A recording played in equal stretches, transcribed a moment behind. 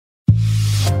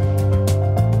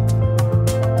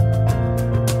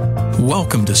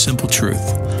Welcome to Simple Truth,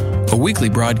 a weekly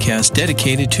broadcast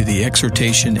dedicated to the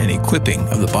exhortation and equipping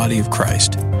of the body of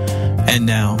Christ. And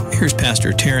now, here's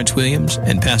Pastor Terrence Williams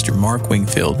and Pastor Mark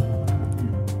Wingfield.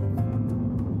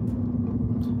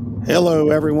 Hello,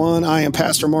 everyone. I am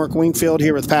Pastor Mark Wingfield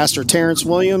here with Pastor Terrence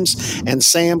Williams and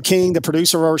Sam King, the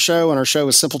producer of our show, and our show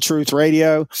is Simple Truth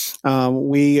Radio.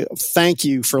 We thank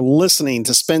you for listening,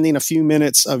 to spending a few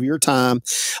minutes of your time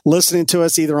listening to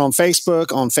us either on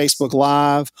Facebook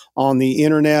Live, on the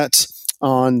internet,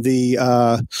 on the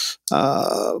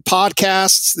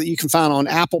podcasts that you can find on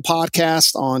Apple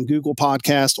Podcasts, on Google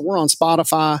Podcasts, or on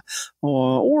Spotify,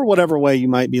 or whatever way you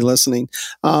might be listening.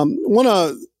 Want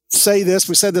to say this.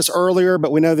 We said this earlier,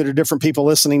 but we know that there are different people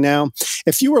listening now.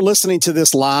 If you are listening to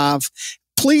this live,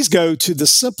 please go to the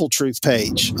Simple Truth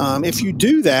page. If you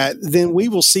do that, then we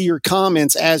will see your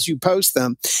comments as you post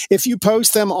them. If you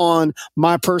post them on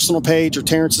my personal page or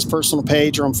Terrence's personal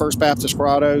page or on First Baptist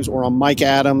Grottoes or on Mike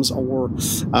Adams, or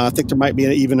I think there might be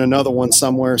even another one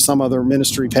somewhere, some other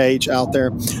ministry page out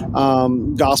there,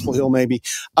 Gospel Hill maybe,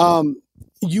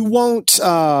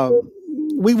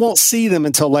 we won't see them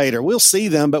until later. We'll see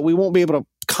them, but we won't be able to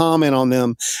comment on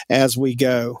them as we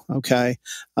go. Okay.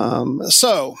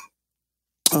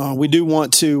 We do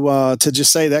want to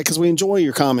just say that because we enjoy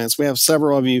your comments. We have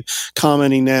several of you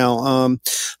commenting now.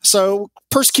 So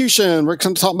persecution, we're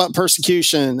going to talk about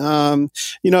persecution.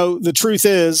 The truth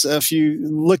is, if you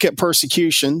look at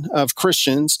persecution of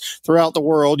Christians throughout the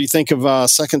world, you think of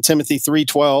 2 Timothy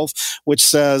 3:12, which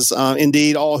says,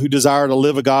 indeed, all who desire to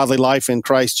live a godly life in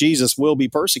Christ Jesus will be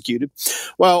persecuted.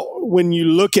 Well, when you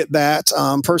look at that,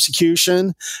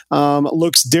 persecution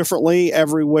looks differently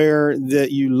everywhere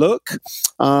that you look.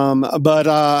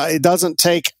 But it doesn't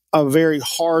take a very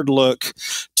hard look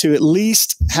to at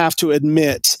least have to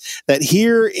admit that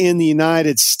here in the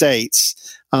United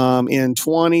States, in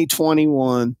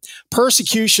 2021,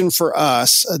 persecution for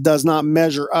us does not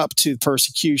measure up to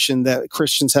persecution that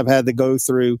Christians have had to go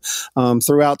through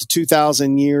throughout the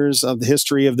 2,000 years of the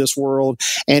history of this world,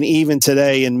 and even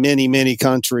today in many, many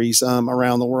countries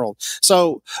around the world.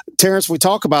 So, Terrence, we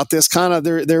talk about this kind of.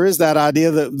 There is that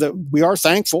idea that we are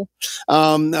thankful.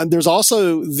 There's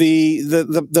also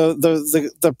the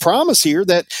promise here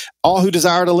that all who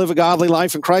desire to live a godly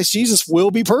life in Christ Jesus will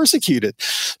be persecuted.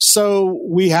 So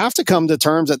we have to come to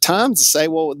terms at times to say,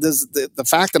 well, does the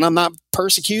fact that I'm not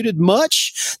persecuted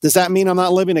much, does that mean I'm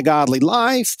not living a godly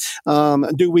life?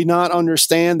 Do we not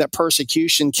understand that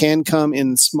persecution can come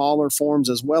in smaller forms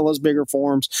as well as bigger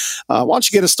forms? Why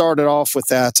don't you get us started off with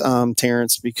that,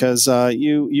 Terrence, because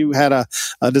you had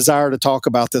a desire to talk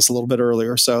about this a little bit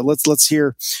earlier. So let's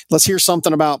hear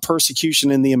something about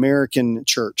persecution in the American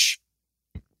church.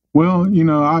 Well,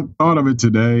 I thought of it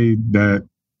today that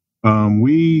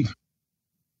we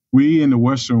in the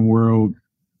Western world,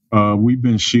 we've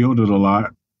been shielded a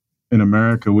lot in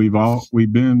America. We've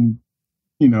been,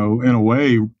 in a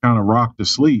way, kind of rocked to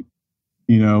sleep,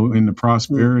 in the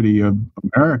prosperity of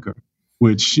America,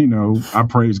 which, I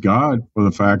praise God for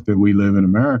the fact that we live in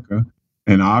America.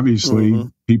 And obviously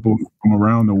people from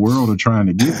around the world are trying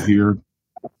to get here.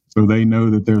 So they know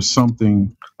that there's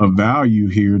something of value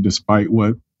here, despite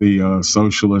what the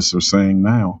socialists are saying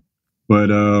now. But,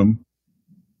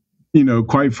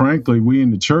 quite frankly, we in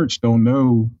the church don't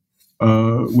know.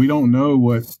 We don't know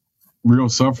what real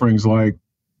suffering's like.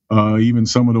 Even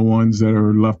some of the ones that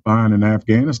are left behind in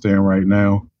Afghanistan right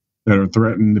now that are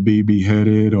threatened to be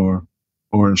beheaded or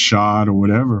shot or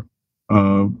whatever.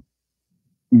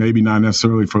 Maybe not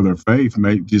necessarily for their faith,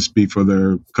 may just be for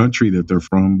their country that they're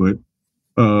from. But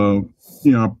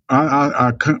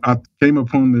I came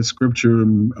upon this scripture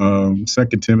in 2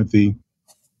 Timothy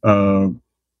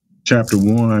chapter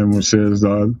 1, which says,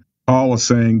 Paul was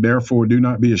saying, therefore, do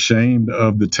not be ashamed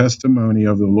of the testimony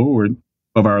of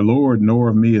our Lord, nor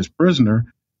of me as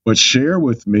prisoner, but share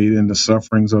with me in the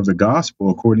sufferings of the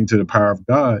gospel according to the power of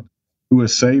God, who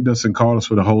has saved us and called us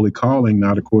with a holy calling,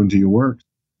 not according to your works,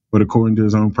 but according to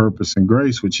his own purpose and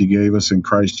grace, which he gave us in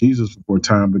Christ Jesus before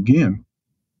time began.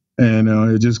 And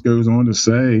it just goes on to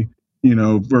say,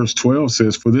 verse 12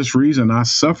 says, for this reason I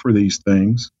suffer these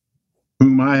things,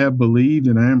 whom I have believed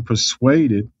and I am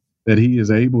persuaded that he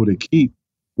is able to keep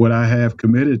what I have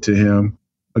committed to him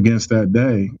against that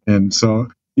day. And so,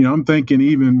 I'm thinking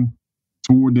even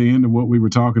toward the end of what we were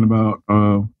talking about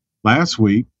last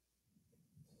week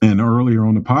and earlier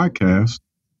on the podcast,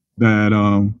 that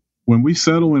when we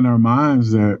settle in our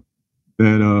minds that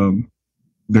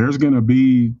there's going to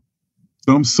be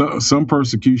some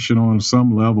persecution on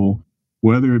some level,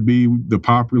 whether it be the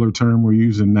popular term we're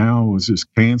using now is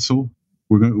just cancel.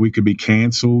 We could be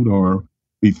canceled or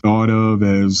be thought of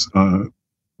as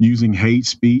using hate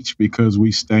speech because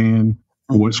we stand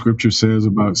for what Scripture says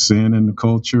about sin in the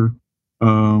culture.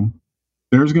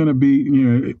 There's going to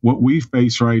be, what we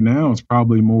face right now is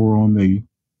probably more on the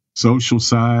social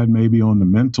side, maybe on the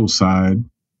mental side,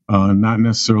 not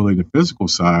necessarily the physical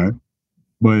side.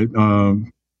 But, I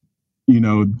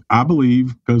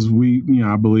believe, because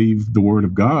I believe the Word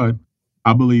of God,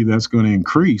 I believe that's going to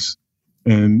increase.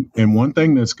 And one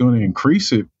thing that's going to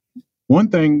increase it,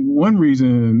 one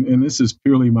reason, and this is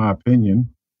purely my opinion,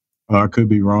 I could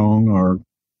be wrong or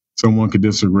someone could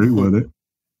disagree with it.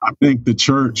 I think the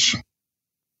church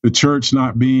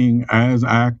not being as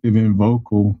active and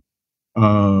vocal,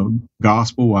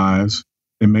 gospel-wise,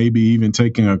 and maybe even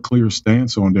taking a clear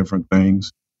stance on different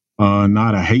things,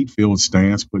 not a hate-filled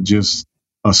stance, but just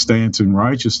a stance in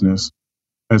righteousness,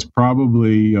 has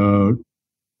probably,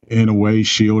 in a way,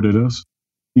 shielded us.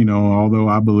 Although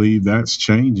I believe that's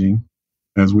changing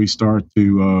as we start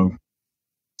to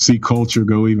see culture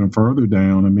go even further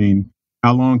down. I mean,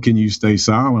 how long can you stay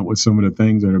silent with some of the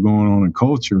things that are going on in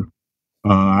culture?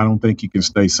 I don't think you can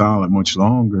stay silent much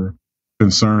longer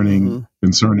concerning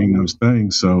those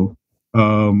things. So,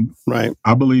 right.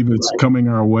 I believe it's coming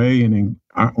our way and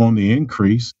on the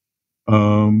increase,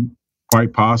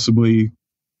 quite possibly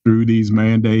through these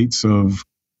mandates of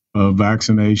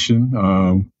vaccination,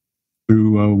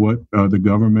 through what the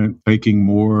government taking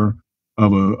more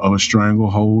of a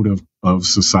stranglehold of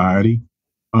society.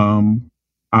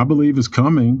 I believe is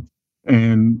coming,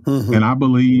 and I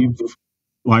believe,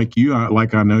 like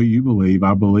I know you believe,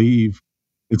 I believe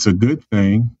it's a good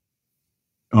thing,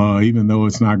 even though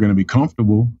it's not going to be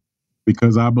comfortable,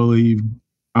 because I believe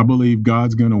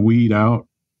God's going to weed out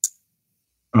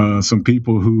some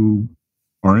people who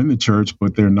are in the church,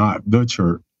 but they're not the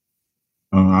church.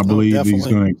 I believe he's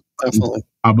going to.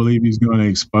 I believe he's going to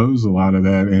expose a lot of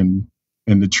that, and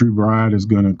the true bride is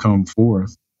going to come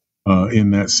forth in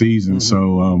that season.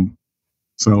 So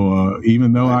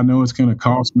even though I know it's going to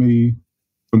cost me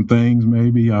some things,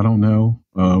 maybe, I don't know.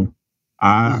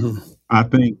 I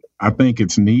think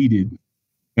it's needed,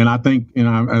 and I think,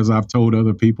 as I've told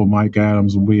other people, Mike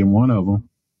Adams being one of them,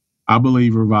 I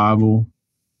believe revival,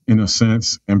 in a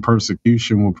sense, and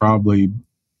persecution will probably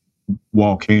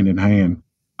walk hand in hand.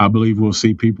 I believe we'll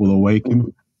see people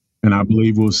awaken, and I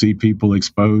believe we'll see people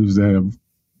exposed that have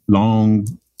long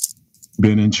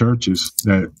been in churches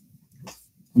that,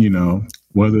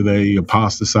 whether they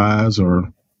apostatize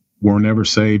or were never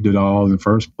saved at all in the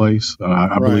first place.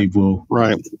 I believe we'll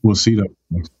see that.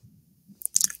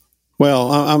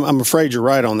 Well, I'm afraid you're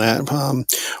right on that.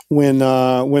 When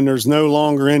there's no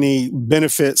longer any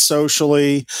benefit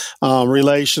socially,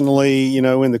 relationally,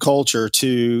 in the culture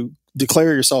to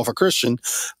declare yourself a Christian,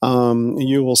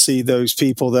 you will see those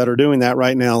people that are doing that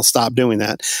right now stop doing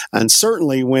that. And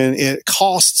certainly when it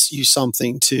costs you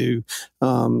something to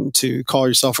call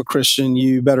yourself a Christian,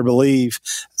 you better believe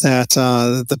that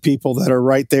the people that are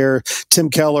right there, Tim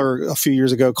Keller a few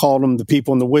years ago called them the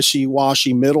people in the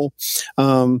wishy-washy middle.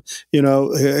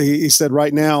 He said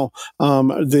right now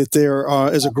that there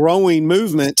is a growing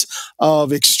movement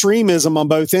of extremism on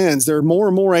both ends. There are more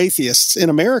and more atheists in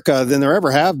America than there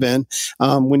ever have been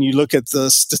when you look at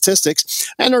the statistics.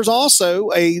 And there's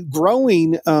also a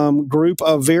growing group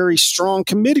of very strong,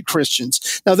 committed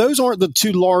Christians. Now, those aren't the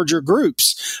two larger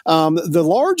groups. The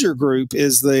larger group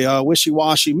is the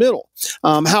wishy-washy middle.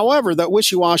 However, that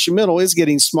wishy-washy middle is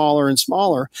getting smaller and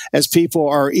smaller as people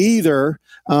are either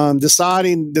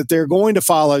deciding that they're going to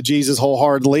follow Jesus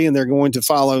wholeheartedly and they're going to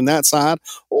follow on that side,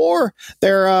 or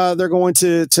they're going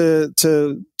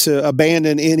to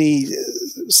abandon any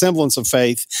semblance of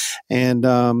faith and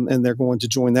they're going to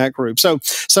join that group. So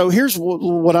here's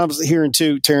what I was hearing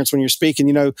too, Terrence, when you're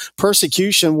speaking.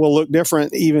 Persecution will look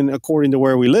different even according to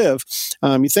where we live.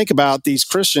 You think about these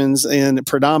Christians in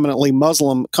predominantly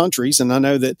Muslim countries, and I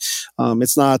know that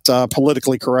it's not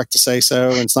politically correct to say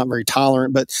so, and it's not very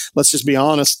tolerant, but let's just be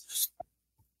honest.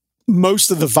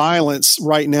 Most of the violence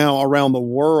right now around the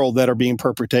world that are being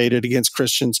perpetrated against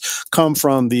Christians come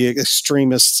from the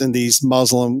extremists in these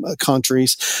Muslim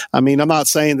countries. I mean, I'm not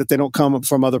saying that they don't come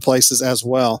from other places as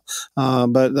well,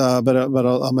 but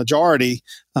a majority.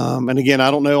 And again, I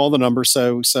don't know all the numbers,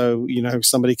 so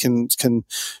somebody can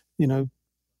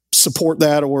support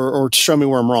that or show me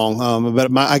where I'm wrong.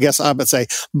 But I guess I would say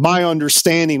my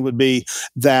understanding would be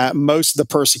that most of the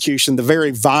persecution, the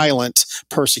very violent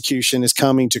persecution, is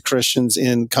coming to Christians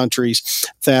in countries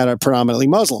that are predominantly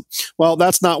Muslim. Well,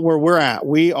 that's not where we're at.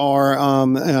 We are,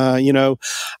 I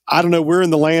don't know, we're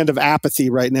in the land of apathy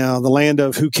right now, the land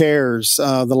of who cares,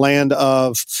 the land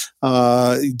of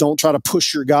don't try to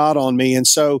push your God on me. And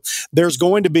so there's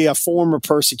going to be a form of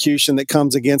persecution that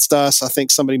comes against us. I think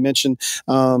somebody mentioned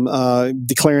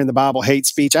declaring the Bible hate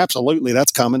speech. Absolutely,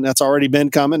 that's coming. That's already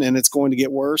been coming, and it's going to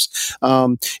get worse.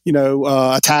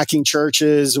 Attacking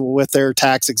churches with their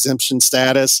tax exemption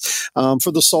status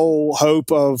for the sole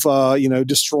hope of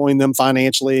destroying them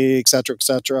financially, et cetera, et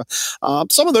cetera.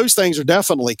 Some of those things are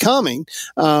definitely coming,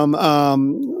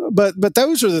 but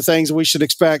those are the things we should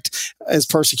expect as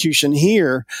persecution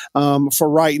here for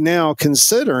right now,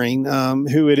 considering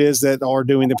who it is that are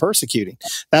doing the persecuting.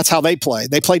 That's how they play.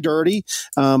 They play dirty.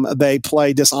 They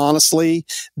play dishonestly.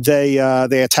 They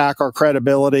attack our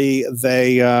credibility.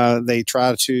 They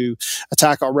try to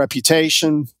attack our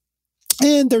reputation.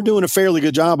 And they're doing a fairly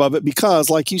good job of it because,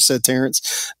 like you said,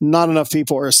 Terrence, not enough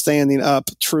people are standing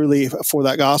up truly for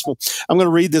that gospel. I'm going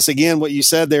to read this again, what you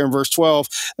said there in verse 12.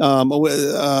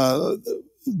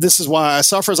 This is why I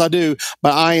suffer as I do,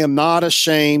 but I am not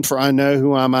ashamed, for I know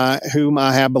whom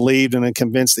I have believed, and am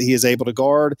convinced that he is able to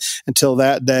guard until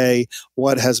that day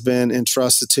what has been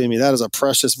entrusted to me. That is a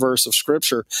precious verse of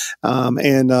Scripture,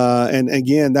 and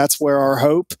again, that's where our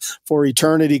hope for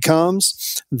eternity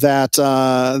comes.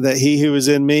 That he who is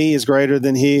in me is greater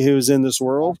than he who is in this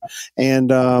world,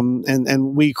 and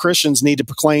we Christians need to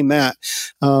proclaim that.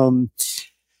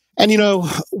 And,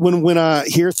 when I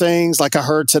hear things like I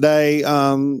heard today,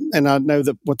 and I know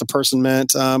that what the person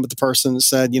meant, but the person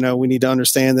said, we need to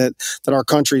understand that our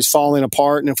country is falling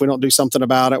apart. And if we don't do something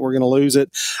about it, we're going to lose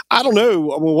it. I don't know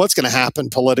what's going to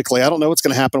happen politically. I don't know what's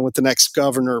going to happen with the next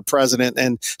governor or president.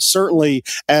 And certainly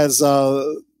as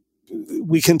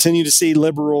we continue to see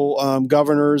liberal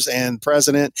governors and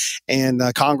president and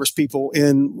Congress people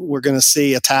we're going to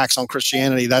see attacks on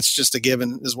Christianity. That's just a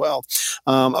given as well.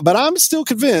 But I'm still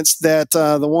convinced that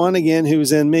the one, again,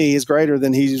 who's in me is greater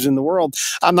than he who's in the world.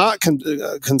 I'm not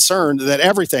concerned that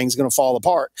everything's going to fall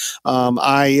apart.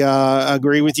 I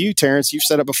agree with you, Terrence. You've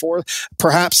said it before.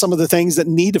 Perhaps some of the things that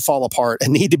need to fall apart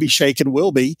and need to be shaken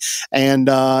will be. And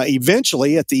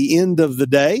eventually, at the end of the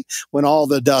day, when all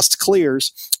the dust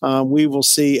clears, we will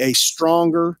see a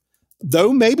stronger,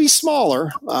 though maybe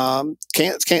smaller,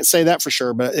 can't say that for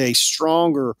sure, but a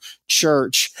stronger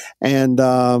church. And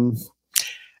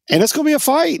it's going to be a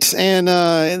fight, and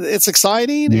it's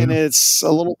exciting, and it's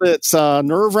a little bit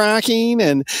nerve-wracking,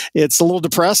 and it's a little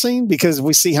depressing because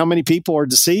we see how many people are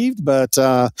deceived, but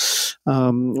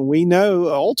we know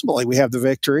ultimately we have the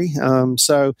victory.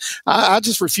 So I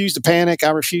just refuse to panic. I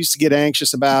refuse to get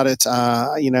anxious about it.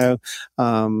 I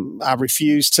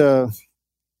refuse to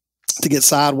get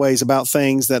sideways about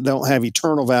things that don't have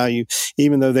eternal value,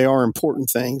 even though they are important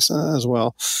things as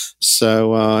well.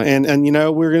 So, and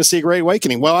we're going to see a great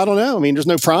awakening. Well, I don't know. I mean, there's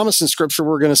no promise in Scripture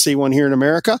we're going to see one here in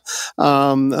America.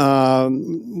 But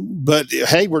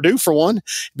hey, we're due for one.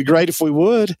 It'd be great if we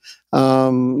would.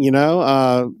 And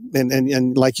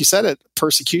like you said,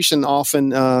 persecution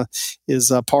often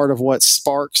is a part of what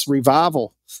sparks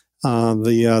revival.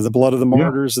 The blood of the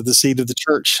martyrs of the seed of the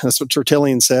church. That's what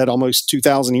Tertullian said almost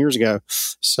 2,000 years ago.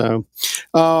 So,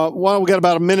 we got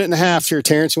about a minute and a half here,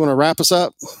 Terrence. You want to wrap us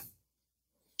up?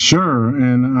 Sure.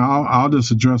 And I'll just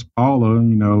address Paula,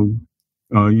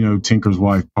 Tinker's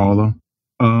wife, Paula.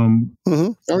 I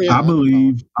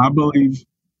believe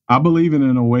in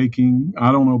an awakening.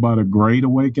 I don't know about a great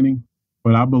awakening,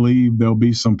 but I believe there'll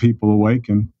be some people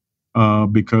awaken,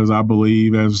 because I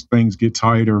believe as things get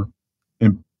tighter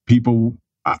and people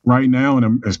right now,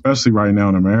 and especially right now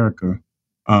in America,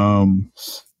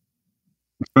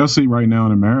 we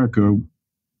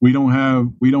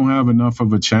don't have enough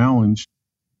of a challenge.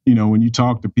 When you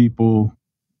talk to people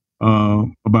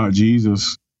about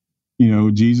Jesus,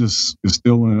 Jesus is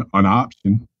still an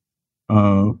option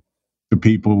to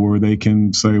people where they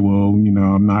can say, well,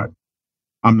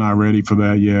 I'm not ready for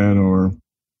that yet, or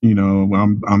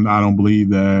I don't believe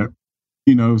that.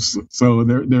 So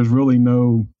there's really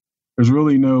no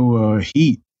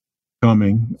heat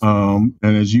coming. And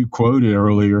as you quoted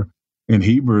earlier in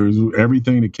Hebrews,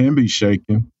 everything that can be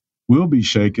shaken will be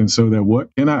shaken, so that what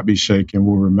cannot be shaken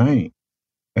will remain.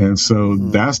 And so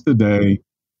that's the day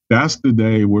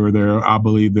where I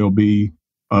believe there'll be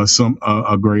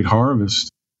a great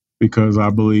harvest, because I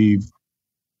believe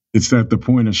it's at the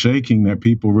point of shaking that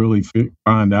people really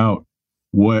find out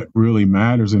what really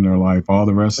matters in their life. All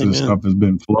the rest of the stuff has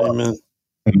been fluff.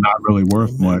 and not really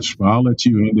worth much. But I'll let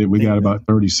you end it. We got about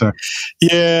 30 seconds.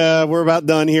 Yeah, we're about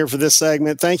done here for this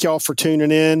segment. Thank you all for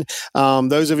tuning in.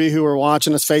 Those of you who are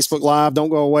watching us Facebook Live, don't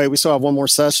go away. We still have one more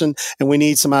session, and we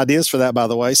need some ideas for that, by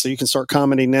the way, so you can start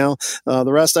commenting now.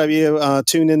 The rest of you,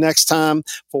 tune in next time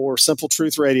for Simple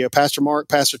Truth Radio. Pastor Mark,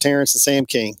 Pastor Terrence, and Sam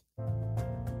King.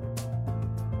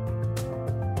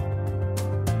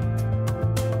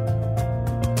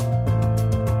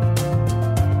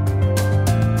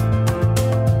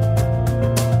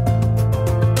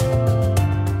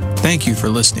 Thank you for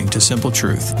listening to Simple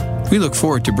Truth. We look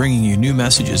forward to bringing you new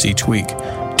messages each week.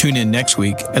 Tune in next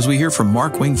week as we hear from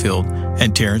Mark Wingfield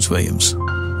and Terrence Williams.